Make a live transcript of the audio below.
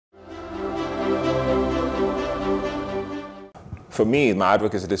for me, my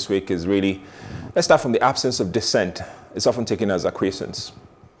advocacy this week is really, let's start from the absence of dissent. It's often taken as acquiescence.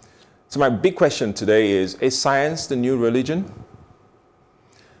 So my big question today is science the new religion?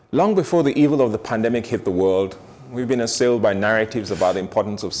 Long before the evil of the pandemic hit the world, we've been assailed by narratives about the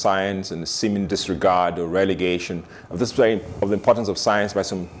importance of science and the seeming disregard or relegation of the importance of science by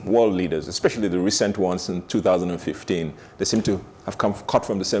some world leaders, especially the recent ones in 2015. They seem to have come cut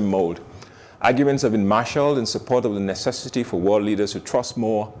from the same mold. Arguments have been marshaled in support of the necessity for world leaders to trust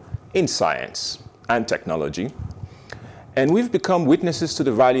more in science and technology. And we've become witnesses to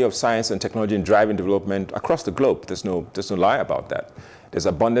the value of science and technology in driving development across the globe. There's no lie about that. There's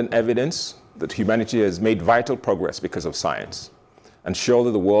abundant evidence that humanity has made vital progress because of science. And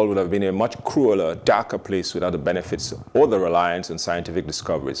surely the world would have been a much crueler, darker place without the benefits or the reliance on scientific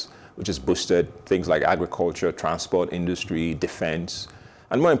discoveries, which has boosted things like agriculture, transport, industry, defense,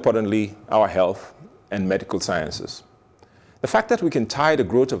 and more importantly, our health and medical sciences. The fact that we can tie the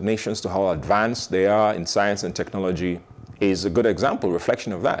growth of nations to how advanced they are in science and technology is a good example,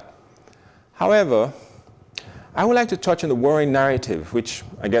 reflection of that. However, I would like to touch on the worrying narrative, which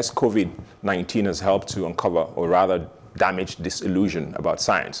I guess COVID-19 has helped to uncover, or rather damage this illusion about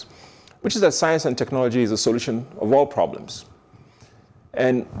science, which is that science and technology is a solution of all problems.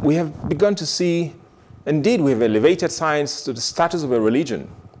 And we have begun to see, indeed, we have elevated science to the status of a religion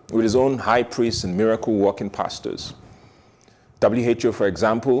with its own high priests and miracle-working pastors. WHO, for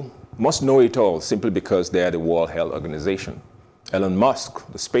example, must know it all simply because they are the World Health Organization. Elon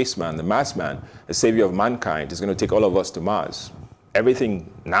Musk, the spaceman, the Mars man, the savior of mankind, is going to take all of us to Mars. Everything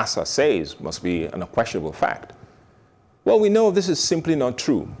NASA says must be an unquestionable fact. Well, we know this is simply not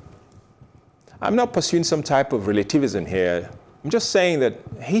true. I'm not pursuing some type of relativism here. I'm just saying that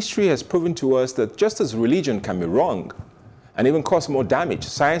history has proven to us that just as religion can be wrong and even cause more damage,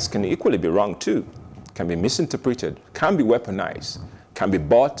 science can equally be wrong too, can be misinterpreted, can be weaponized, can be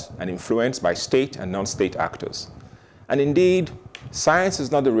bought and influenced by state and non-state actors. And indeed, science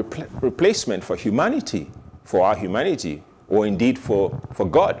is not a replacement for humanity, for our humanity, or indeed for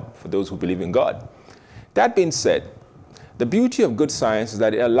God, for those who believe in God. That being said, the beauty of good science is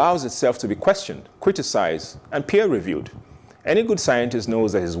that it allows itself to be questioned, criticized, and peer-reviewed. Any good scientist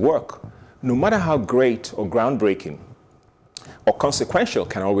knows that his work, no matter how great or groundbreaking or consequential,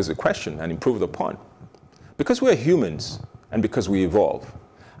 can always be questioned and improved upon. Because we're humans and because we evolve,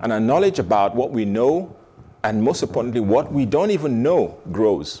 and our knowledge about what we know and most importantly, what we don't even know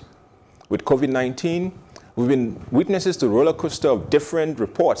grows. With COVID-19, we've been witnesses to a roller coaster of different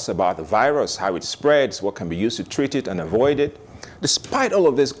reports about the virus, how it spreads, what can be used to treat it and avoid it. Despite all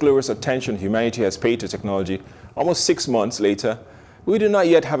of this glorious attention humanity has paid to technology, almost 6 months later, we do not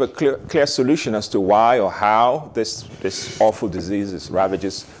yet have a clear solution as to why or how this awful disease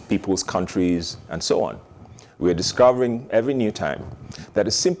ravages people's countries and so on. We are discovering every new time that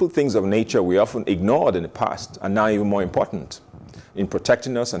the simple things of nature we often ignored in the past are now even more important in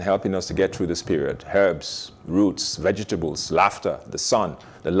protecting us and helping us to get through this period. Herbs, roots, vegetables, laughter, the sun,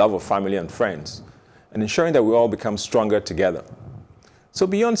 the love of family and friends, and ensuring that we all become stronger together. So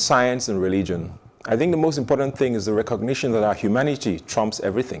beyond science and religion, I think the most important thing is the recognition that our humanity trumps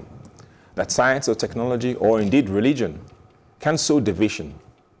everything. That science or technology, or indeed religion, can sow division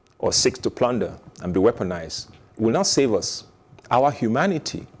or seek to plunder and be weaponized. It will not save us. Our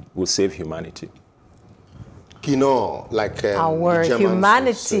humanity will save humanity. You know, like our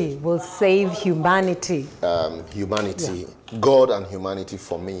humanity will save humanity. Humanity, yeah. God and humanity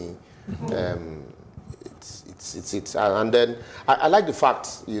for me. And then I like the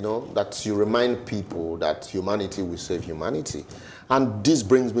fact, you know, that you remind people that humanity will save humanity. And this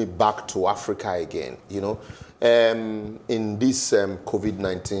brings me back to Africa again, you know. In this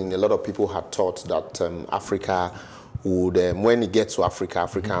COVID-19, a lot of people had thought that Africa would, when it gets to Africa,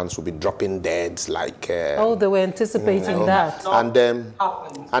 Africans will be dropping dead like... oh, they were anticipating that. And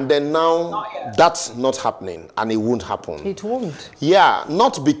then now that's not happening, and it won't happen. It won't. Yeah,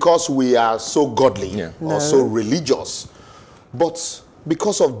 not because we are so godly or so religious, but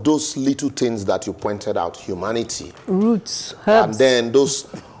because of those little things that you pointed out, humanity. Roots, herbs. And then those,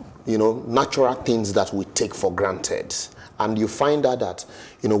 you know, natural things that we take for granted. And you find out that,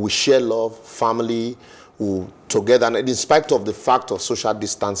 you know, we share love, family, together, and in spite of the fact of social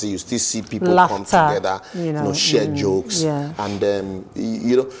distancing, you still see people come together, you know, share jokes, and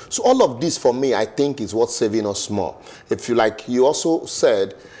you know, so all of this for me, I think, is what's saving us more. If you like, you also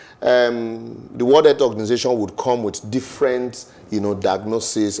said the World Health Organization would come with different, you know,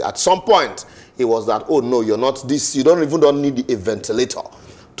 diagnoses. At some point, it was that, oh no, you're not this, you don't need a ventilator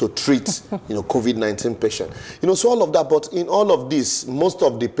to treat, you know, COVID-19 patient. You know, so all of that, but in all of this, most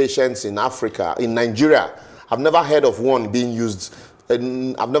of the patients in Africa, in Nigeria, I've never heard of one being used. I've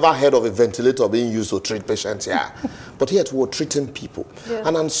never heard of a ventilator being used to treat patients here. But yet we're treating people. Yeah.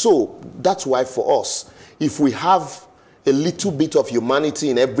 And so that's why for us, if we have a little bit of humanity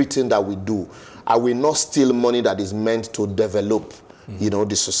in everything that we do, I will not steal money that is meant to develop, you know,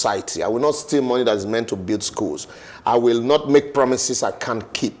 the society. I will not steal money that is meant to build schools. I will not make promises I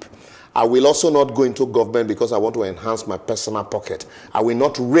can't keep. I will also not go into government because I want to enhance my personal pocket. I will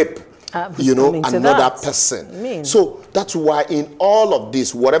not rape, you know, another person. So that's why in all of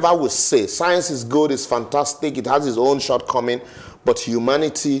this, whatever we say, science is good, it's fantastic, it has its own shortcoming, but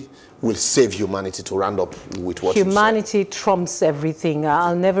humanity will save humanity, to round up with what humanity trumps everything.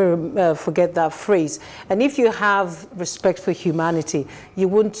 I'll never forget that phrase. And if you have respect for humanity, you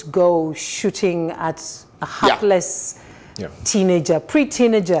won't go shooting at a heartless teenager,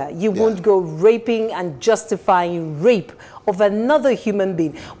 pre-teenager. You won't go raping and justifying rape of another human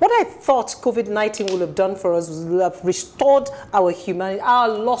being. What I thought COVID-19 would have done for us was have restored our humanity, our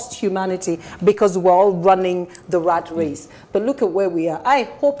lost humanity, because we're all running the rat race. But look at where we are. I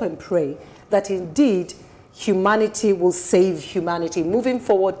hope and pray that indeed humanity will save humanity moving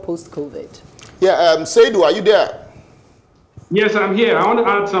forward post-COVID. Yeah, Seidu, are you there? Yes, I'm here. I want to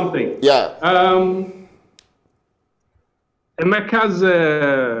add something. Yeah. Emeka's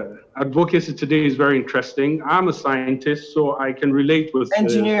advocacy today is very interesting. I'm a scientist, so I can relate with...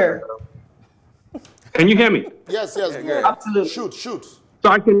 Engineer. Can you hear me? Yes, yes. Yeah, absolutely. Shoot. So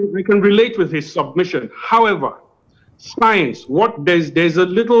I can relate with his submission. However, science, there's a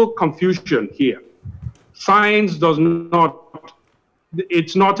little confusion here. Science does not,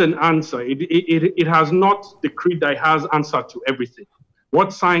 it's not an answer. It has not decreed that it has answer to everything.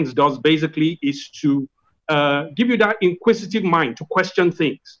 What science does basically is to give you that inquisitive mind to question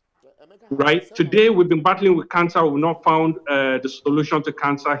things. Right? Today, we've been battling with cancer. We've not found the solution to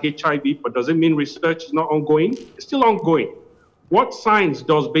cancer, HIV, but does it mean research is not ongoing? It's still ongoing. What science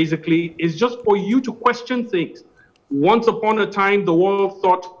does basically is just for you to question things. Once upon a time, the world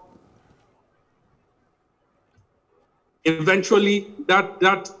thought eventually that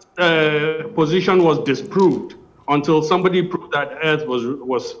position was disproved until somebody proved that Earth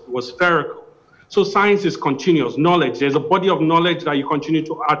was spherical. So science is continuous knowledge. There's a body of knowledge that you continue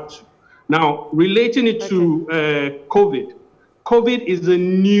to add to. Now, relating it to COVID. COVID is a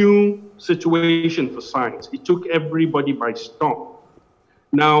new situation for science. It took everybody by storm.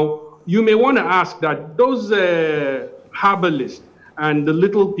 Now, you may want to ask that those herbalists and the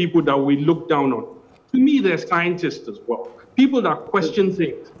little people that we look down on, to me, they're scientists as well. People that question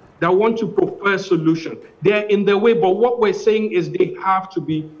things, that want to prefer solutions. They're in their way, but what we're saying is they have to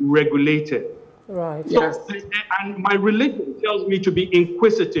be regulated. Right. So, yes. And my religion tells me to be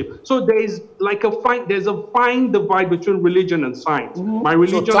inquisitive. So there's a fine divide between religion and science. Mm-hmm. My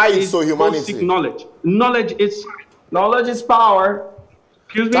religion is to seek knowledge. Knowledge is science. Knowledge is power.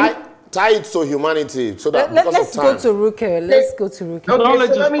 Excuse me? Tie it to humanity. So that let's go to Ruke. Let's go to Ruke.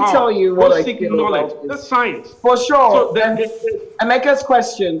 Okay, so let me tell you what I feel knowledge. That's science. For sure. So Emeka's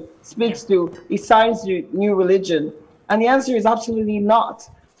question speaks to, is science the new religion? And the answer is absolutely not.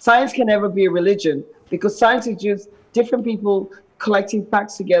 Science can never be a religion, because science is just different people collecting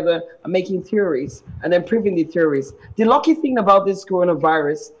facts together and making theories and then proving the theories. The lucky thing about this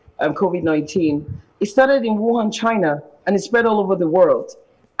coronavirus, COVID-19, it started in Wuhan, China, and it spread all over the world.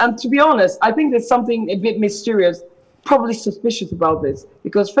 And to be honest, I think there's something a bit mysterious, probably suspicious about this,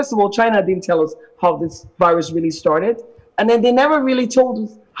 because first of all, China didn't tell us how this virus really started. And then they never really told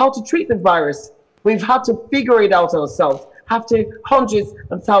us how to treat the virus. We've had to figure it out ourselves. After hundreds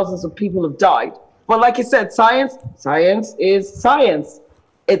and thousands of people have died. But like I said, science is science.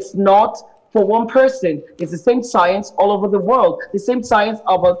 It's not for one person. It's the same science all over the world. The same science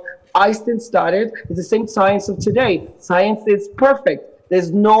Albert Einstein started is the same science of today. Science is perfect.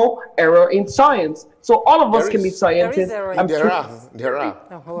 There's no error in science. So all of us can be scientists. There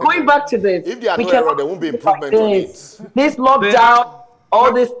are. Going back to this, if there are no error, there won't be improvement on it. This lockdown,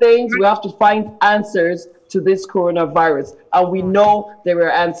 all these things, we have to find answers to this coronavirus, and we know there are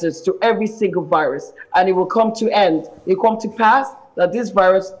answers to every single virus, and it will come to end. It will come to pass that this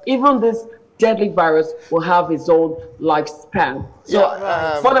virus, even this deadly virus, will have its own lifespan. So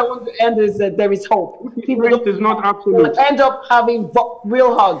what I want to end is that there is hope. People is not absolute. End up having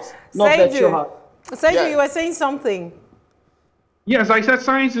real hugs, not virtual hugs. Seidu, you were saying something. Yes, I said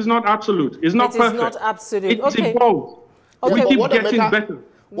science is not absolute. It's not perfect. It is not absolute. It's evolved. Okay. We keep getting better.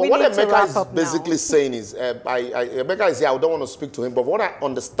 But what Emeka is basically saying is, Emeka is here, I don't want to speak to him, but what I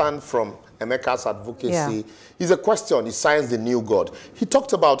understand from Emeka's advocacy is a question, is science the new God? He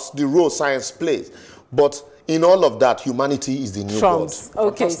talked about the role science plays, but in all of that, humanity is the new Trumps. God.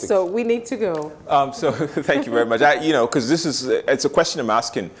 Okay, Fantastic. so we need to go. So thank you very much. Because this is it's a question I'm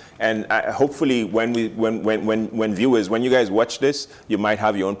asking, and hopefully when viewers, when you guys watch this, you might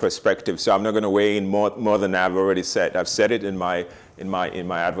have your own perspective. So I'm not going to weigh in more than I've already said. I've said it in my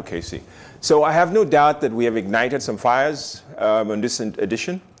advocacy. So I have no doubt that we have ignited some fires on this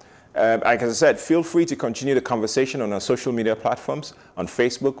edition. Like I said, feel free to continue the conversation on our social media platforms, on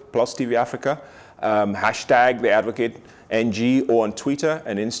Facebook, Plus TV Africa, hashtag The Advocate NG, or on Twitter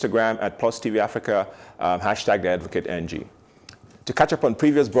and Instagram at Plus TV Africa, hashtag The Advocate NG. To catch up on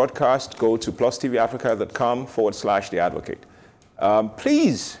previous broadcasts, go to plustvafrica.com/The Advocate.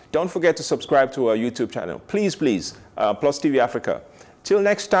 Please don't forget to subscribe to our YouTube channel. Please, please, Plus TV Africa. Till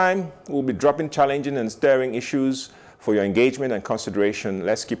next time, we'll be dropping challenging and stirring issues for your engagement and consideration.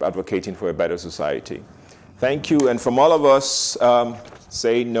 Let's keep advocating for a better society. Thank you, and from all of us,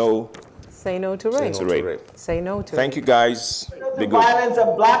 say no. Say no to rape. Say no to rape. Thank you, guys. The violence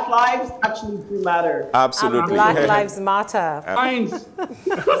of Black lives actually do matter. Absolutely. And Black Lives Matter. Science.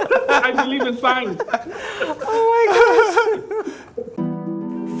 I believe in science. Oh my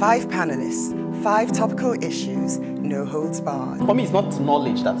gosh. 5 panelists, 5 topical issues, no holds barred. For me, it's not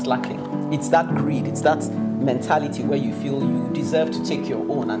knowledge that's lacking. It's that greed. It's that mentality where you feel you deserve to take your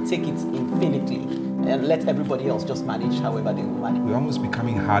own and take it infinitely and let everybody else just manage however they will manage. We're almost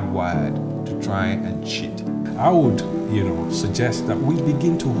becoming hardwired to try and cheat. I would, suggest that we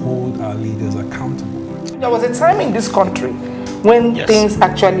begin to hold our leaders accountable. There was a time in this country when things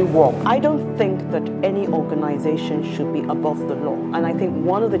actually work. I don't think that any organization should be above the law. And I think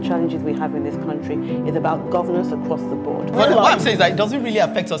one of the challenges we have in this country is about governance across the board. Well, what I'm saying is that it doesn't really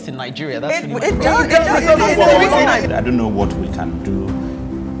affect us in Nigeria. That's really It does. I don't know what we can do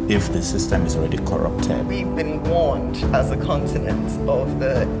if the system is already corrupted. We've been warned as a continent of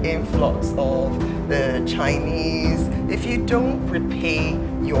the influx of the Chinese. If you don't repay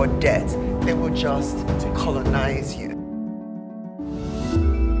your debt, they will just colonize you.